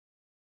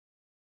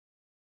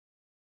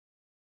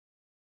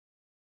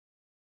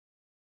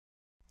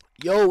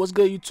Yo, what's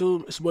good,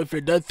 YouTube? It's your boy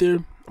Fair Death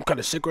here. I'm kind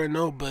of sick right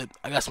now, but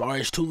I got some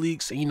RH2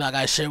 leaks, and I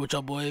gotta share with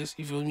y'all boys.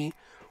 You feel me?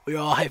 We're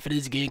all hyped for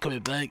this game coming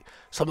back,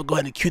 so I'm gonna go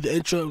ahead and cue the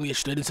intro and we get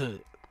straight into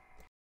it.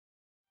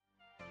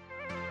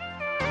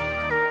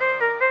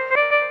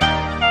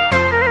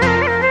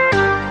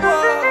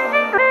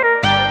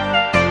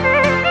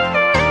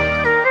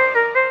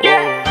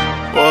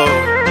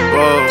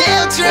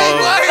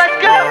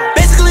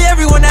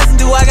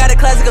 I got a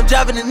classic, I'm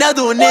dropping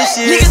another one this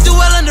year. Niggas do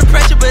well under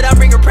pressure, but I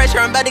bring her pressure.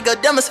 I'm about to go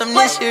dumb with some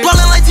this year.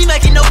 Ballin' like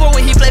T-Mac, no more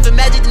when he play for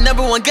Magic, the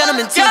 #1 gun him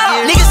in 2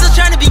 years. Niggas still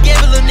trying to be gay,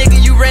 but little nigga,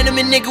 you random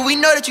and nigga, we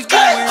know that you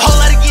fire. Whole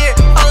lot of gear,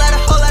 whole lot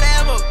of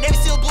ammo. Navy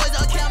SEAL boys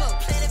on camo,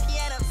 playing the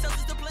piano,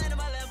 Celsius still playing in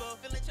my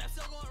Lambo. Feeling trapped,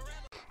 still going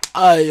Rambo.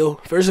 Alright,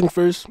 yo, first thing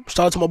first,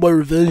 shout out to my boy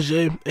Revenge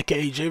J,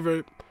 aka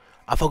J-Vert.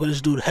 I fuck with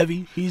this dude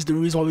heavy. He's the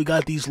reason why we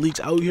got these leaks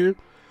out here.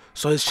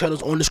 So his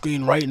channel's on the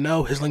screen right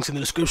now. His link's in the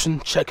description.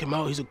 Check him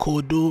out. He's a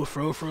cool dude. For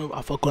real.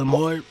 I fuck with him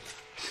hard.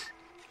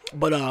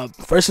 But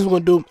first thing we're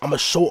gonna do, I'm gonna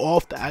show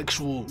off the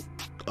actual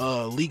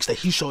leaks that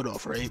he showed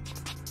off, right?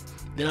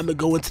 Then I'm gonna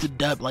go into the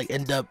depth, like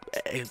end up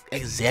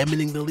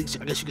examining the leaks,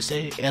 I guess you could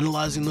say,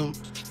 analyzing them.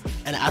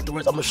 And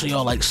afterwards, I'm gonna show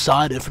y'all like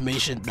side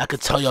information that I could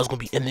tell y'all is gonna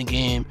be in the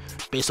game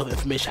based on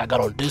information I got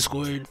on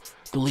Discord,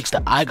 the leaks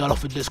that I got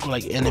off of Discord,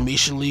 like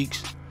animation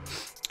leaks.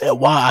 And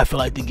why I feel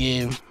like the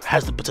game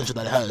has the potential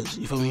that it has,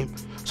 you feel me?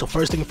 So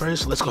first thing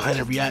first, let's go ahead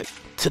and react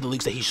to the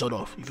leaks that he showed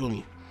off, you feel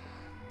me?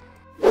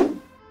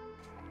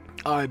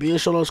 Alright, being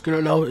shown on screen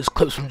right now is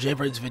clips from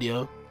J-Vert's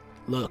video.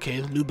 Look,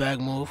 okay, new bag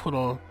move, hold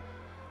on.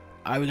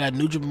 Alright, we got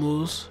new dribble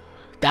moves.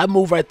 That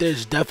move right there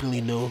is definitely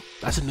new.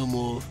 That's a new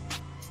move.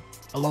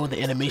 Along with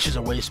the animations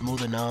are way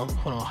smoother now.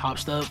 Hold on, hop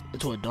step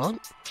into a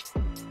dunk.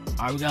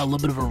 Alright, we got a little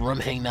bit of a rim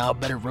hang now,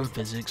 better rim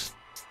physics.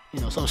 You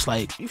know, so it's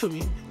like, you feel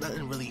me?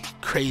 Nothing really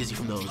crazy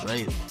from those,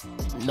 right?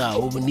 Nah,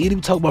 what we need to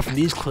talk about from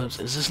these clips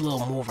is this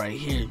little move right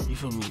here. You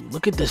feel me?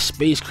 Look at the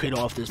space created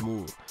off this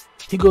move.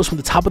 He goes from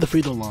the top of the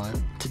free throw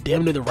line to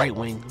damn near the right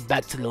wing,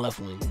 back to the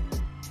left wing.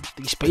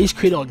 The space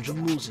created on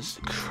dribble moves is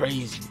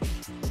crazy.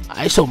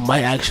 ISO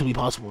might actually be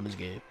possible in this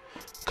game.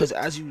 Because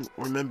as you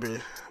remember,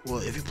 well,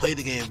 if you play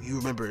the game, you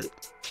remember it.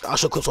 I'll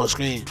show clips on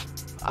screen.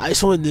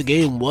 ISO in the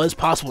game was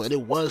possible and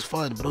it was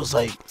fun, but it was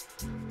like,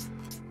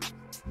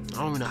 I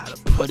don't even know how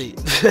to put it.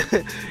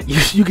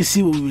 you can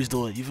see what we was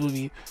doing, you feel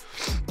me?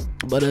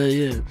 But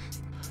yeah.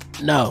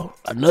 Now,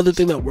 another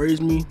thing that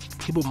worries me,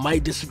 people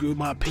might disagree with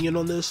my opinion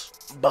on this,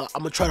 but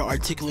I'm gonna try to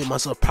articulate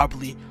myself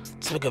properly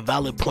to make a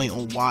valid point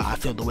on why I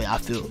feel the way I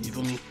feel, you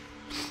feel me?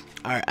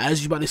 Alright,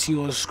 as you about to see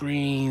on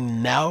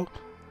screen now,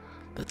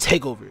 the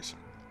takeovers.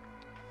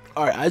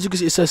 Alright, as you can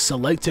see, it says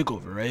select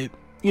takeover, right?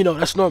 You know,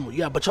 that's normal. You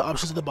got a bunch of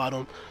options at the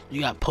bottom.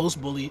 You got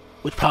post bully,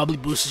 which probably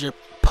boosts your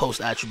post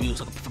attributes,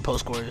 like for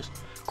post scorers.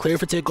 Clear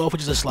for takeoff,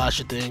 which is a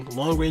slasher thing.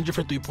 Long ranger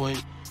for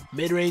 3-point.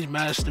 Mid-range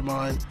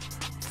mastermind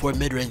for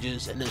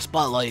mid-ranges. And then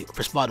spotlight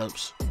for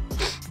spot-ups.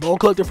 Ball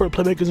collector for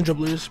playmakers and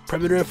dribblers.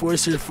 Perimeter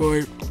enforcer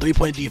for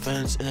 3-point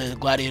defense. And then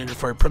gladiator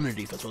for perimeter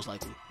defense, most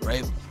likely,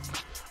 right?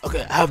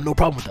 Okay, I have no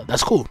problem with that.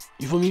 That's cool.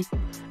 You feel me?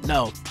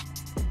 Now,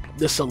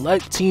 the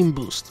select team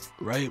boost,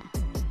 right?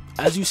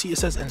 As you see, it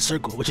says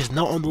encircle, which is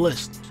not on the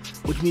list,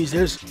 which means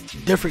there's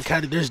different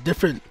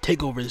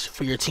takeovers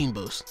for your team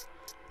boost.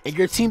 And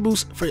your team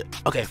boost for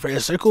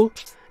encircle,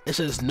 it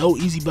says no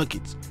easy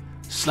buckets.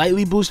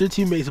 Slightly boost your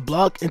teammates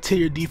block,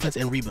 interior defense,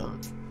 and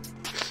rebound.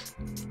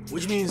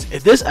 Which means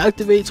if this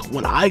activates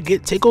when I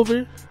get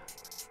takeover,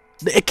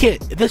 it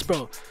can't.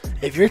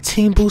 If your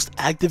team boost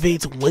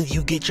activates when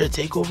you get your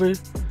takeover,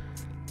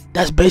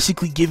 that's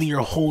basically giving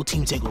your whole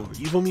team takeover.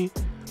 You feel me?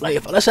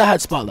 Like let's say I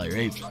had spotlight,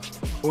 right?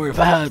 Or if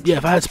I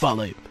had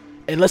spotlight,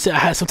 and let's say I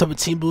had some type of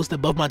team boost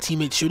above my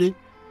teammates shooting,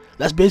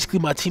 that's basically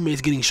my teammates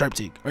getting sharp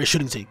take or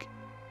shooting take,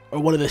 or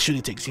one of the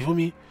shooting takes. You feel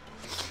me?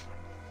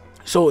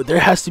 So there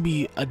has to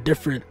be a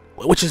different,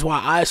 which is why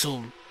I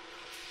assume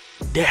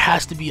there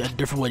has to be a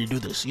different way to do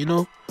this, you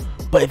know?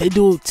 But if they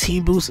do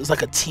team boost, it's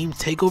like a team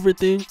takeover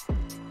thing.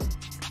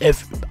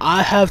 If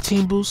I have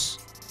team boost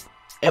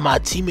and my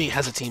teammate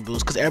has a team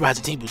boost, because everybody has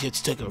a team boost, you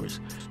have 2 takeovers,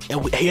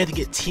 and he had to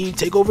get team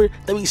takeover,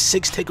 that means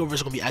 6 takeovers are going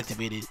to be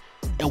activated,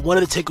 and one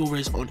of the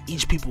takeovers on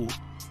each people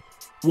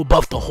will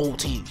buff the whole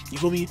team. You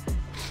feel me?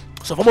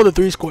 So if I'm on the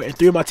 3 score and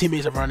 3 of my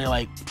teammates are running,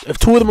 like, if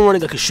 2 of them are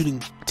running like a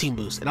shooting team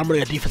boost, and I'm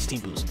running a defensive team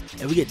boost,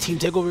 and we get team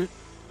takeover,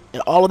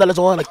 and all of that is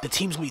on, like, the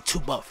team's going to be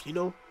 2 buffed, you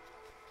know?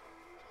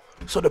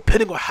 So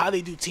depending on how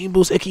they do team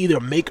boost, it can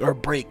either make or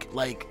break,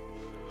 like,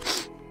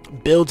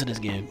 builds in this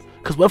game.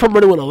 Because what if I'm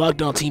running with a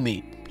lockdown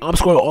teammate? I'm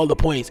scoring all the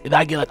points, and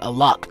I get, like, a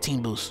lock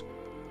team boost.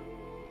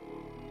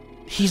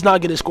 He's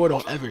not getting scored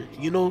on ever,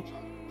 you know?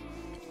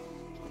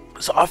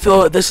 So I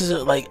feel if this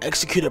isn't, like,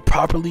 executed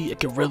properly, it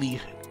can really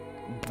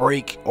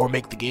break or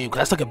make the game,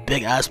 because that's like a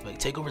big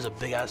aspect. Takeover is a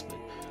big aspect,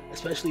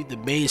 especially if the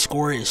main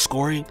scorer is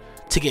scoring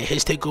to get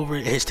his takeover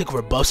and his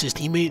takeover buffs his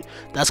teammate.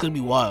 That's gonna be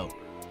wild.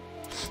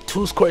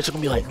 2 scores are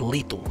gonna be like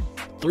lethal.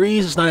 3s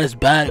is not as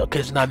bad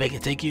because it's not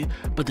making take you,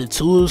 but the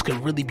 2s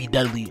can really be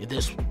deadly if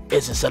this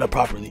isn't set up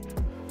properly.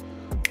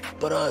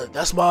 But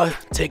that's my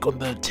take on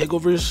the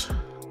takeovers.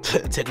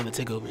 Take on the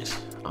takeovers.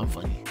 I'm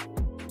funny.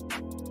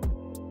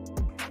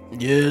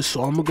 Yeah,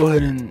 so I'm gonna go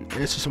ahead and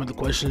answer some of the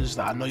questions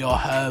that I know y'all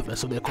have, and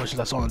some of the questions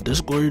I saw on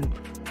Discord,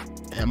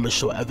 and I'm gonna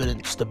show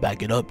evidence to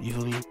back it up, you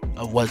feel me,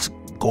 of what's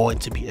going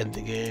to be in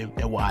the game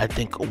and what I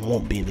think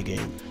won't be in the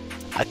game.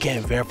 I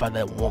can't verify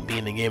that it won't be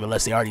in the game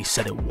unless they already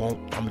said it won't.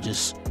 I'm gonna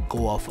just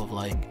go off of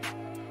like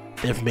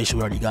the information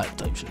we already got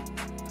type shit.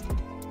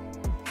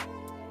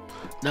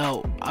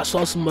 Now, I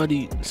saw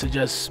somebody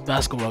suggest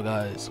basketball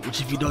guys, which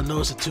if you don't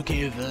know, it's a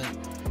 2K event.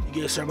 You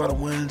get a certain amount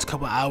of wins,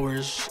 couple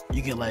hours.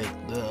 You get like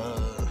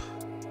the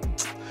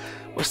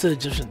what's the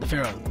Egyptian, the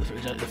Pharaoh,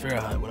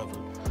 whatever.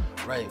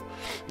 Right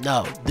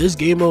now, this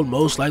game mode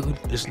most likely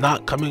is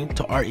not coming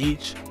to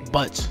RH,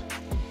 but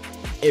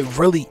it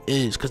really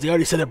is, because they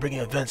already said they're bringing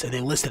events and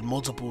they listed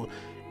multiple.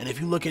 And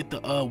if you look at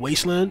the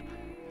Wasteland,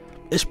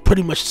 it's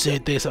pretty much the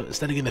same thing. So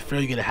instead of getting the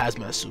Pharaoh, you get a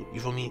hazmat suit. You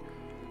feel me?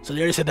 So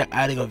they already said they're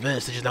adding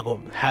events. They're just not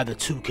gonna have the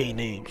 2K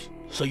names.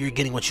 So you're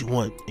getting what you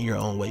want in your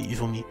own way. You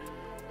feel me?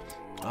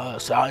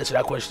 So I'll answer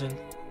that question.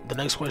 The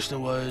next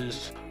question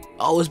was,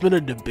 it's been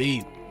a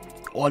debate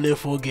on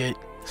if we'll get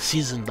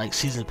season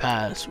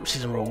pass or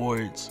season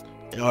rewards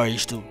in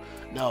RH2.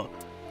 Now,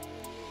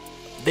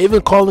 they've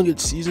been calling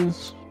it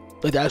seasons,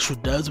 like the actual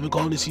devs have been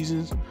calling it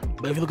seasons.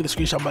 But if you look at the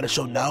screenshot I'm about to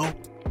show now,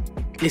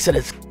 they said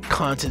it's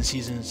content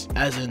seasons,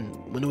 as in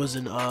when it was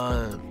in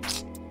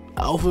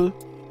alpha,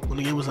 when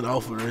the game was in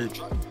alpha,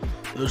 right?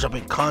 It was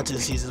dropping content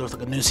seasons. It was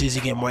like a new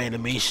season, you get more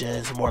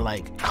animations, more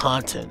like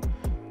content.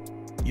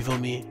 You feel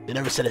me? They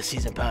never said a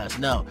season pass.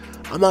 Now,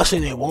 I'm not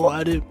saying they won't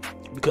add it,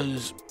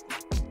 because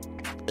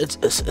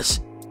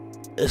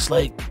it's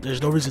like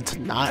there's no reason to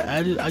not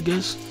add it. I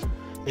guess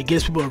it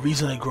gives people a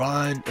reason to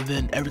grind, and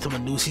then every time a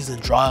new season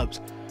drops,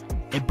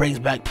 it brings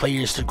back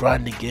players to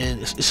grind again.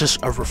 It's just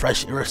a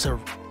refresh. It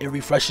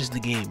refreshes the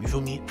game. You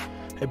feel me?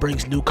 It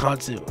brings new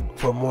content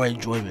for more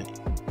enjoyment.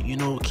 You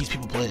know, it keeps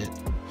people playing.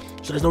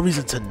 So there's no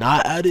reason to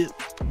not add it.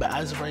 But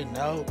as of right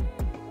now,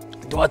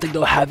 do I think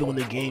they'll have it when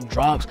the game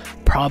drops?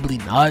 Probably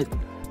not,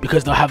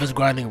 because they'll have us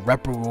grinding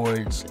rep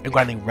rewards and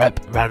grinding rep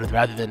rather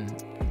than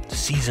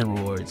season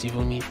rewards. You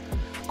feel me?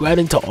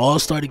 Grinding to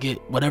all-star to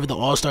get whatever the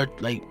all-star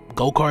like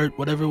go-kart,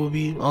 whatever it would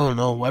be, I don't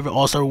know, whatever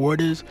all-star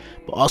reward is,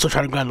 but also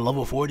trying to grind to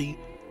level 40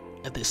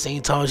 at the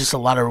same time. It's just a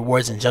lot of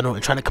rewards in general,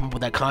 and trying to come up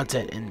with that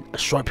content in a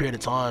short period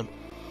of time.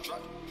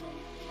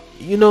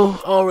 You know,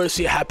 I don't really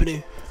see it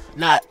happening.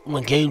 Not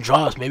when game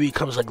drops. Maybe it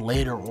comes like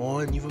later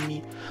on. You feel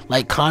me?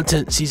 Like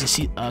content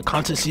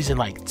season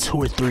like 2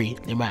 or 3.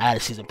 They might add a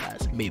season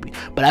pass, maybe.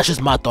 But that's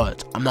just my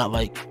thoughts. I'm not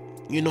like,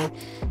 you know,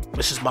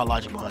 it's just my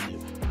logic behind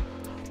it.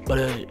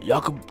 But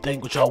y'all can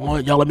think what y'all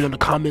want. Y'all let me know in the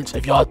comments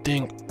if y'all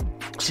think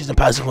season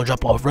pass is gonna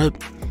drop off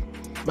rip.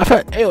 Matter of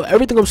fact, hey,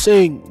 everything I'm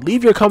saying,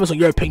 leave your comments on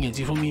your opinions.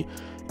 You feel me?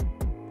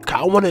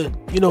 I want to,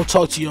 you know,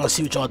 talk to y'all,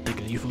 see what y'all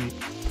thinking. You feel me?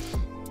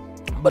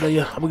 But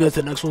yeah, I'm gonna get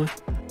to the next one.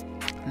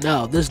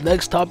 Now, this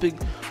next topic,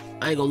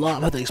 I ain't gonna lie, I'm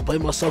gonna have to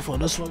explain myself on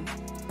this one.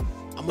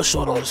 I'm gonna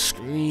show it on the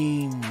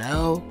screen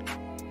now.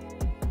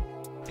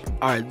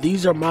 Alright,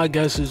 these are my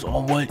guesses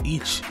on what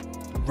each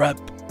rep,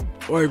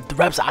 or the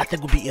reps I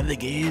think will be in the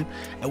game,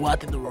 and what I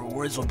think the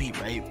rewards will be,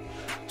 right?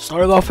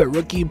 Starting off at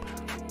rookie,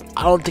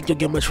 I don't think you'll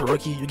get much for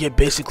rookie. You get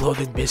basic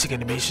clothing, basic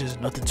animations,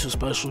 nothing too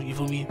special, you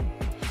feel me?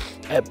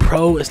 At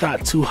pro, it's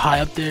not too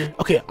high up there.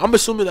 Okay, I'm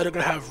assuming that they're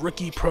gonna have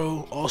rookie,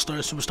 pro, all-star,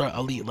 superstar,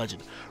 elite,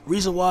 legend.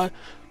 Reason why,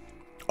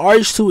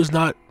 RH2 is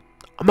not,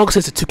 I'm not gonna say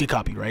it's a 2K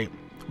copy, right?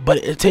 But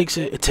it takes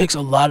a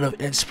lot of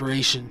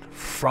inspiration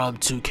from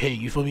 2K.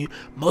 You feel me?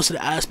 Most of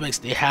the aspects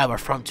they have are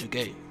from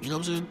 2K. You know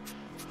what I'm saying?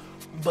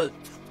 But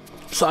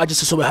so I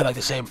just assume I have like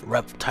the same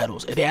rep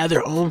titles. If they add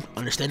their own,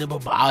 understandable.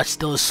 But I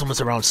still assume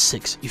it's around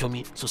 6. You feel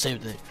me? So same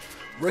thing.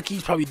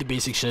 Rookie's probably the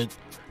basic shit.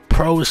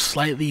 Pro is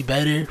slightly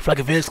better. For like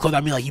advanced clothing,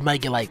 I mean, like you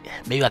might get like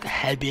maybe like a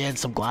headband,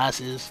 some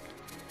glasses,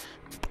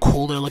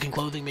 cooler looking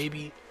clothing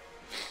maybe.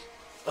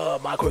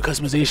 Micro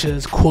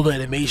customizations, cooler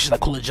animations,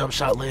 like cooler jump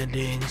shot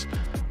landings,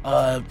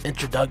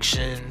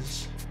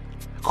 introductions,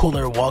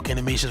 cooler walk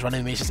animations, run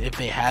animations if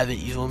they have it.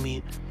 You feel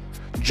me?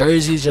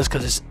 Jerseys, just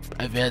because it's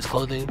advanced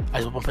clothing, I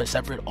just want to put it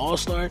separate.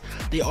 All-star,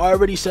 they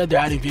already said they're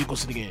adding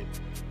vehicles to the game.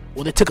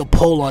 Well, they took a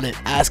poll on it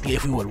asking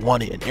if we would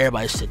want it, and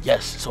everybody said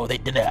yes. So if they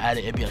didn't add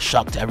it, it'd be a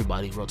shock to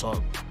everybody. Real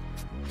talk.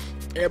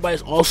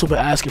 Everybody's also been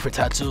asking for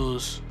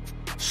tattoos,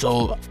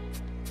 so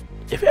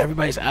if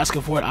everybody's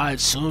asking for it, I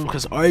assume,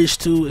 because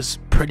RH2 is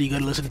pretty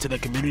good listening to the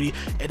community,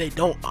 and they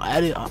don't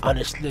add it,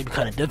 honestly, it'd be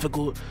kind of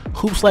difficult.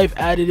 Hoops Life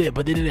added it,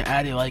 but they didn't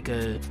add it like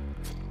a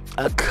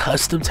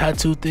custom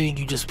tattoo thing.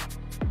 You just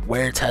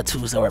wear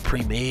tattoos that were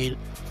pre-made.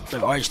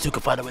 Like RH2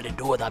 could find a way to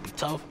do it, that'd be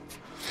tough.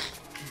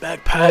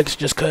 Backpacks,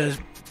 just because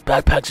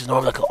backpacks is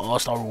normally like an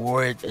all-star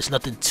reward. It's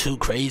nothing too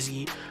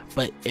crazy,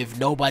 but if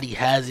nobody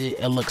has it,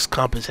 it looks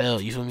comp as hell.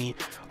 You feel me?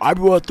 RB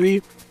World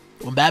 3,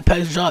 when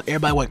backpacks dropped,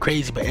 everybody went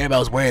crazy, but everybody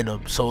was wearing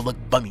them, so it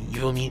looked bummy. You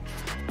feel me?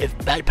 If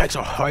backpacks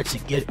are hard to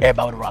get,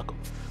 everybody would rock them.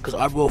 Because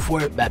RB World 4,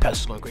 backpacks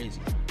is going crazy.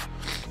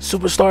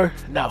 Superstar,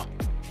 now,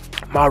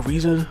 my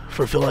reason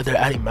for feeling like they're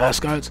adding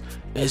mascots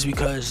is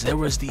because there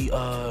was the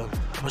I'm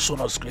gonna show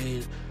it on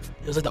screen.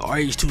 It was like the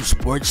RH2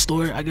 sports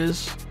store, I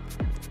guess,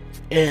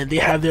 and they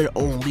have their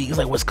own league. It's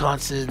like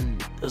Wisconsin.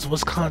 It's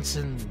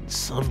Wisconsin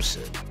some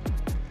shit.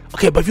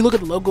 Okay, but if you look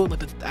at the logo, like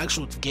the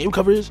actual game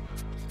covers,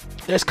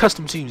 there's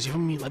custom teams. You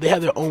feel me? Like they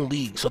have their own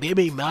league, so they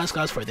made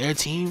mascots for their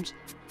teams.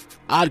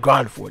 I'd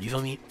grind for it. You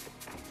feel me?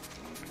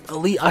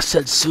 Elite, I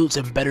said suits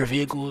and better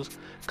vehicles,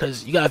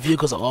 cause you got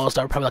vehicles of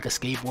all-star, probably like a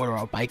skateboard or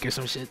a bike or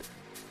some shit.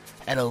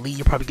 At Elite,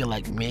 you probably get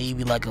like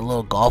maybe like a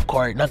little golf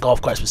cart, not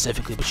golf cart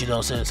specifically, but you know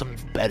what I'm saying,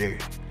 something better.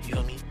 You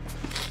know what I mean?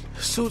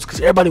 Suits,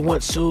 cause everybody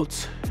wants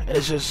suits.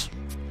 It's just,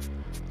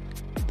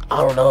 I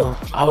don't know.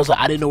 I was like,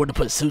 I didn't know where to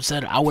put suits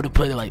at. I would have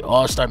put it like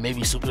all-star,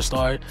 maybe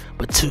superstar,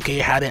 but 2K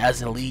had it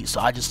as an Elite, so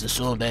I just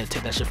assumed they'd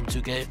take that shit from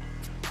 2K.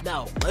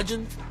 Now,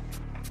 Legend,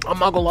 I'm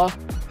not gonna lie.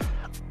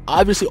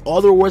 Obviously,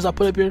 all the rewards I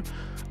put up here,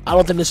 I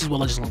don't think this is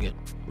what Legend's gonna get,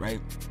 right?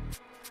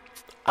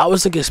 I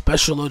was thinking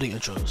special loading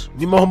intros.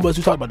 Me and my homeboys,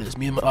 we talked about this.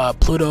 Me and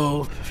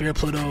Pluto,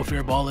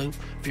 Fear Balling,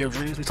 Fear of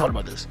Dreams, we talked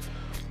about this.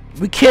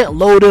 We can't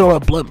load in on a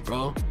blimp,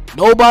 bro.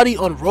 Nobody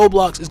on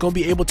Roblox is gonna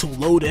be able to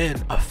load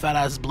in a fat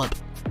ass blimp.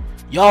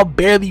 Y'all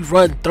barely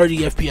run 30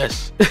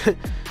 FPS.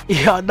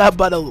 Y'all not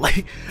about to,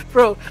 like,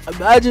 bro,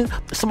 imagine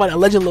somebody, a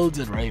Legend loads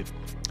in, right?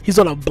 He's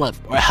on a blimp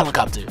or a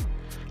helicopter.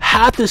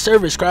 Half the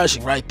server is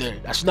crashing right there.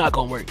 That's not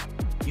gonna work.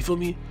 You feel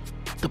me?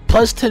 The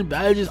plus 10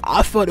 badges,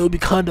 I thought it would be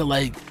kind of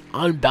like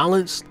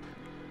unbalanced,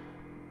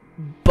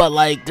 but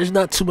like there's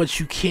not too much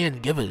you can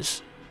give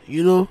us,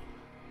 you know?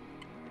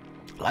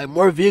 Like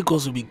more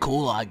vehicles would be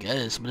cool, I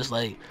guess, but it's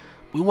like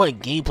we want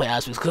gameplay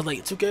aspects, because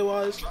like 2K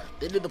wise,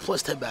 they did the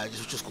plus 10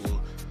 badges, which is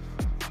cool,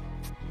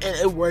 and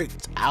it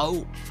worked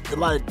out. A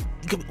lot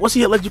of, once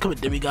you hit Legend, you come a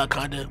demigod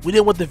kinda. We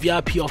didn't want the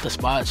VIP off the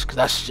spots because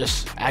that's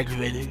just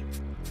aggravating.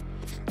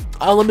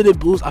 Unlimited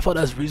boost, I thought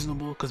that's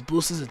reasonable because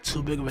boost isn't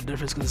too big of a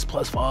difference because it's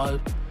plus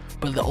 5.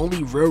 But the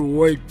only rare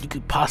reward you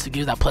could possibly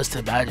give is that plus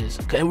 10 badges.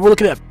 And we're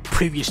looking at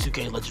previous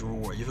 2K Legend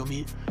reward, you feel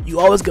me? You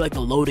always get like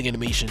the loading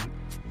animation,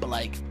 but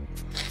like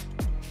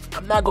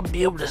I'm not gonna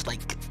be able to just like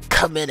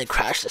come in and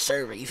crash the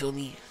server, you feel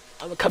me?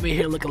 I'm gonna come in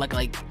here looking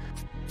like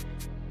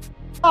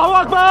oh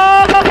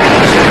Akbar!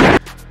 I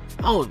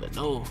don't even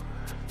know.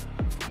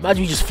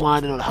 Imagine you just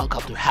flying in on a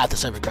helicopter, half the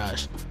server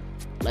crash.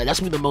 Like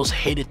that's gonna be the most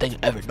hated thing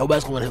ever.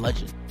 Nobody's gonna hit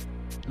Legend.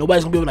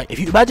 Nobody's gonna be able to, like, if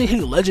you imagine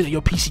hitting Legend and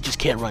your PC just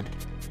can't run.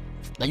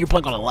 Now you're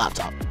playing on a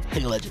laptop,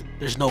 hitting Legend.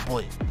 There's no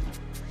point.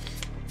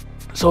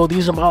 So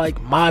these are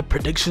my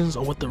predictions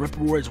on what the rip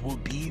rewards will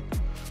be.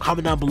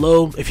 Comment down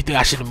below if you think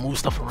I should move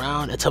stuff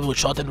around and tell me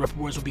what y'all think the rip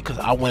rewards will be, because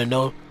I want to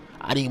know.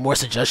 I need more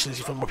suggestions.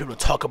 You feel more people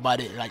to talk about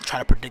it and like try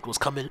to predict what's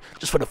coming,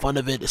 just for the fun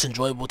of it. It's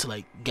enjoyable to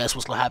like guess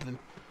what's gonna happen.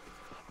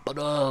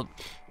 But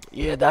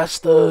yeah, that's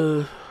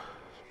the.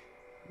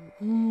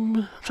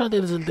 I'm trying to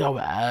think if there's anything I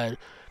would add,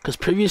 because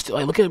previous to,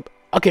 like, look at,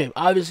 okay,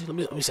 obviously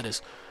let me say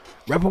this.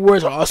 Rep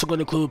rewards are also going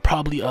to include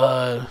probably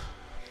I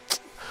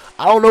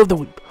don't know if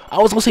I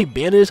was gonna say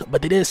banners,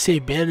 but they didn't say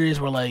banners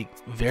were like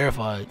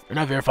verified, or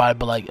not verified,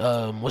 but like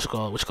what's it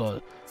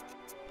called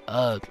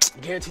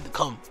guaranteed to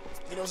come.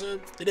 You know what I'm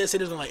saying? They didn't say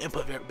there's gonna like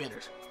input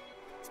banners.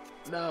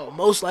 Now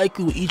most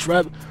likely with each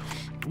rep,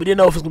 we didn't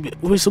know if it's gonna be,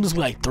 we assumed it's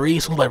gonna be like 3,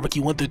 so like rookie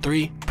 1 through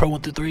 3, pro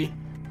 1 through 3,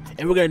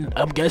 and we're gonna,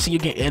 I'm guessing you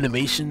get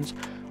animations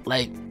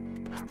like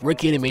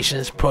rookie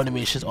animations, pro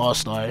animations,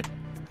 all-star.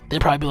 They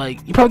probably be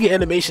like, you probably get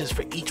animations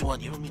for each one,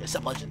 you know what I mean,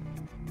 except Legend.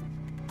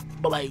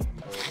 But like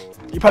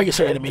you probably get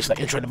certain animations, like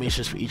intro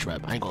animations for each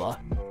rep. I ain't gonna lie,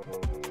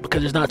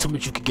 because there's not too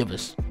much you could give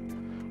us.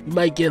 You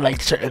might get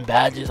like certain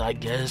badges, I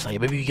guess, like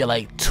maybe you get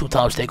like 2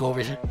 times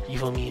takeovers, you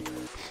feel me,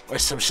 or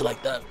some shit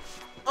like that.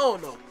 I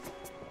don't know,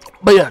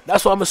 but yeah,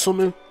 that's what I'm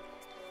assuming.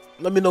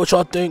 Let me know what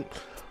y'all think.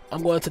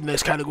 I'm going to the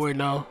next category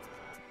now.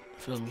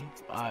 Feel me?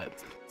 Alright.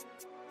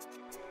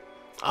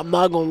 I'm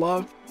not gonna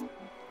lie,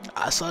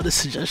 I saw this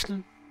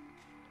suggestion.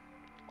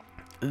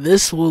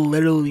 This will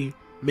literally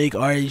make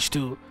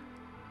RH2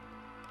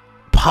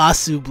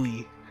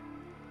 possibly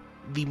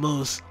the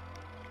most,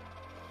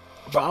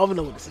 bro, I don't even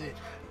know what to say.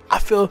 I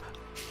feel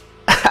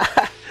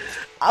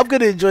I'm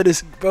gonna enjoy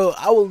this, bro.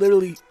 I will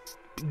literally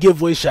give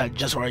voice chat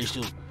just for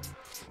RH2.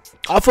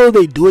 I feel if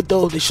they do it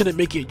though, they shouldn't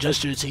make it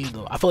just your team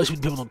though. I feel like it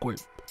should be people on the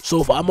court.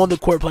 So if I'm on the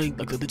court playing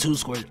like the 2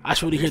 squad, I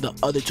should really hear the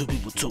other 2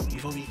 people too. You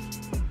feel me?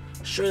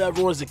 Sure, that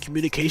ruins the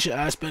communication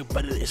aspect,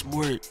 but it's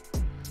more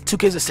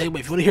 2K's the same way.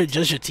 If you want to hear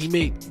just your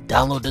teammate,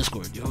 download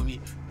Discord. You feel me?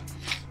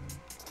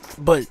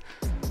 But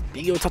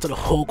being able to talk to the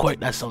whole court,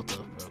 that's so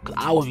tough, bro. Cause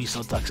I would be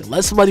so toxic.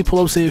 Let somebody pull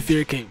up saying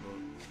Fear King, bro.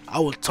 I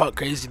would talk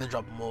crazy and then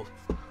drop them off.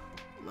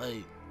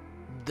 Like,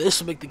 this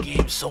would make the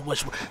game so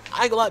much more.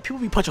 I ain't gonna lie, people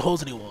be punching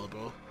holes in the wall,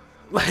 bro.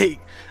 Like,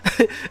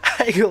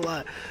 I ain't gonna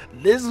lie,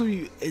 this would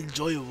be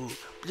enjoyable.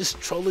 Just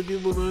trolling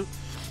people, bro.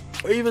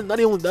 Or even, not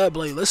even that, but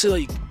like, let's say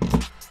like,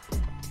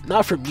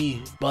 not for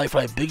me, but like for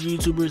like big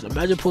YouTubers,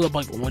 imagine pulling up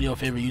like one of your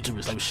favorite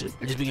YouTubers type of shit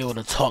and just being able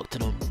to talk to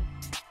them.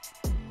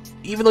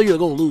 Even though you're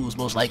gonna lose,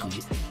 most likely.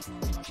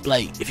 But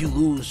like, if you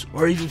lose,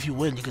 or even if you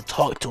win, you can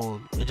talk to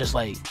them and just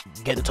like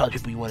get to talk to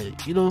people you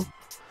wanted, you know?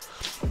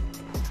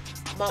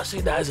 not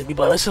saying that as a me,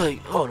 but let's say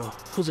like, I don't know,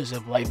 who's an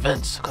example? Like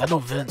Vince. 'Cause I know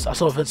Vince. I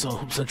saw Vince on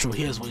Hoop Central.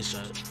 He has voice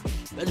chat.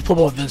 I just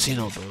pull up Vince, you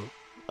know, bro.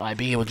 Like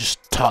being able to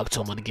just talk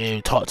to him on the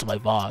game, talk to my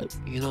VOD,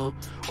 you know?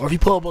 Or if you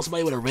pull up on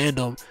somebody with a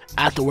random,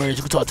 afterwards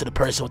you can talk to the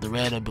person with the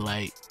random and be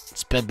like,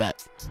 spin back.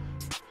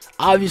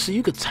 Obviously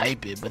you could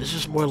type it, but it's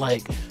just more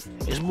like,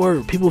 it's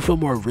more, people feel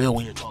more real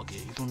when you're talking,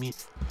 you feel me?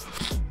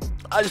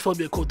 I just thought it'd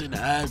be a cool thing to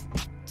add.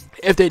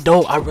 If they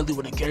don't, I really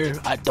wouldn't care.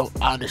 I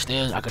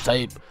understand, I could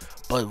type,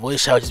 but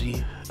voice chat would just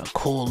be a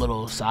cool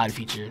little side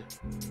feature.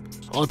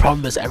 The only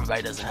problem is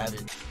everybody doesn't have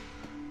it,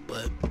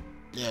 but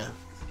yeah.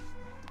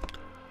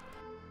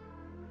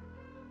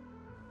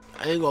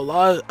 I ain't gonna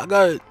lie, I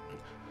got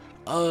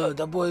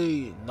that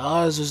boy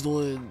Nas is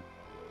doing,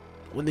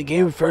 when the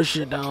game first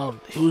shut down,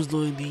 he was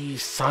doing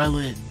these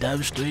silent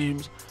dev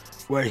streams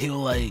where he'll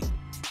like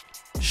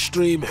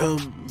stream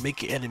him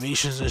making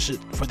animations and shit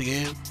for the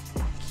game.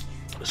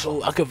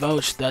 So I could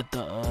vouch that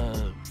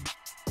the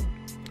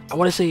I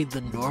wanna say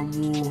the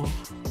normal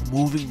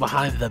moving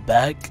behind the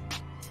back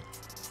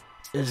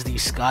is the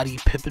Scottie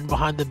Pippen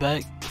behind the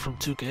back from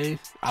 2K,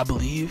 I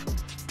believe.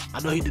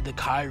 I know he did the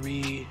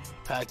Kyrie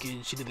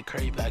package, he did the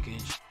Curry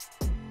package,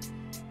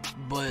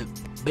 but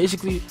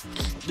basically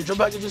the jump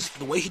packages,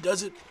 the way he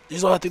does it,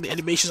 these are I think the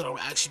animations are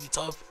actually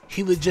tough.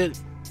 He legit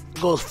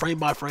goes frame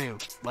by frame.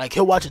 Like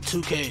he'll watch a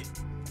 2K,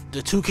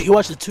 he'll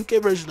watch the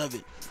 2K version of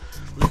it,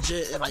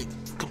 legit, and like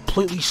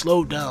completely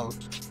slowed down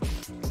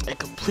and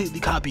completely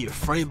copy it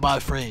frame by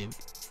frame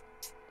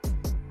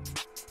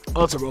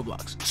onto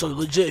Roblox. So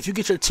legit, if you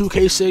get your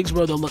 2K SIGs,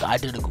 bro, they'll look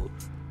identical.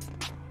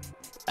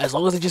 As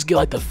long as they just get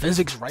like the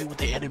physics right with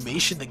the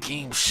animation, the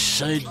game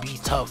should be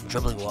tough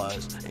dribbling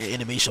wise and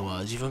animation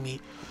wise, you feel me?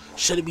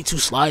 Shouldn't be too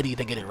slidey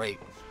to get it right.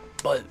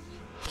 But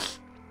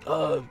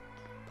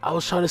I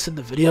was trying to send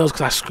the videos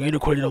because I screen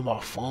recorded on my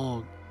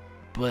phone,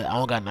 but I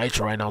don't got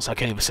Nitro right now, so I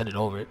can't even send it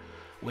over,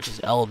 which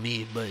is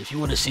me. But if you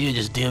want to see it,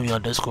 just DM me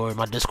on Discord.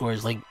 My Discord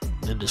is linked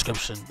in the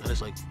description, and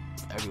it's like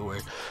everywhere,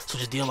 so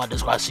just DM my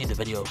Discord. I see the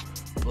video.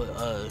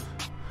 But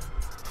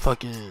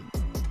fucking,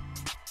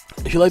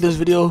 if you like this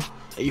video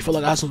and you feel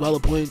like I have some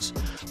valid points,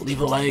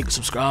 leave a like,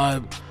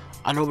 subscribe.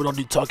 I normally don't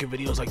do talking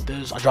videos like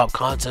this. I drop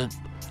content,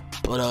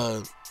 but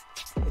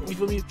you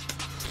feel me?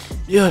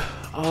 Yeah,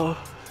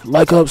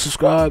 like, up,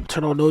 subscribe,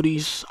 turn on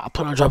noties. I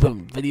plan on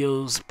dropping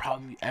videos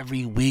probably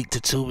every week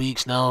to 2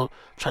 weeks now.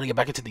 Trying to get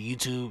back into the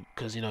YouTube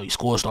because, you know,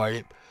 school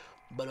started.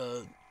 But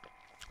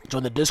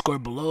join the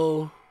Discord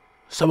below.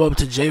 Sub up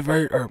to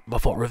Jvert, or my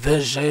fault,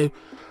 Revenge J.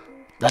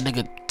 That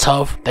nigga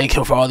tough. Thank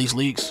him for all these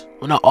leaks.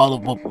 Well, not all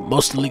of them,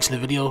 most of the leaks in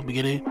the video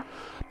beginning.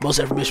 Most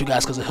information we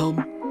got because of him.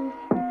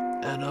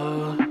 And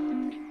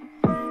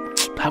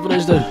have a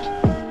nice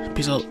day.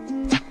 Peace out.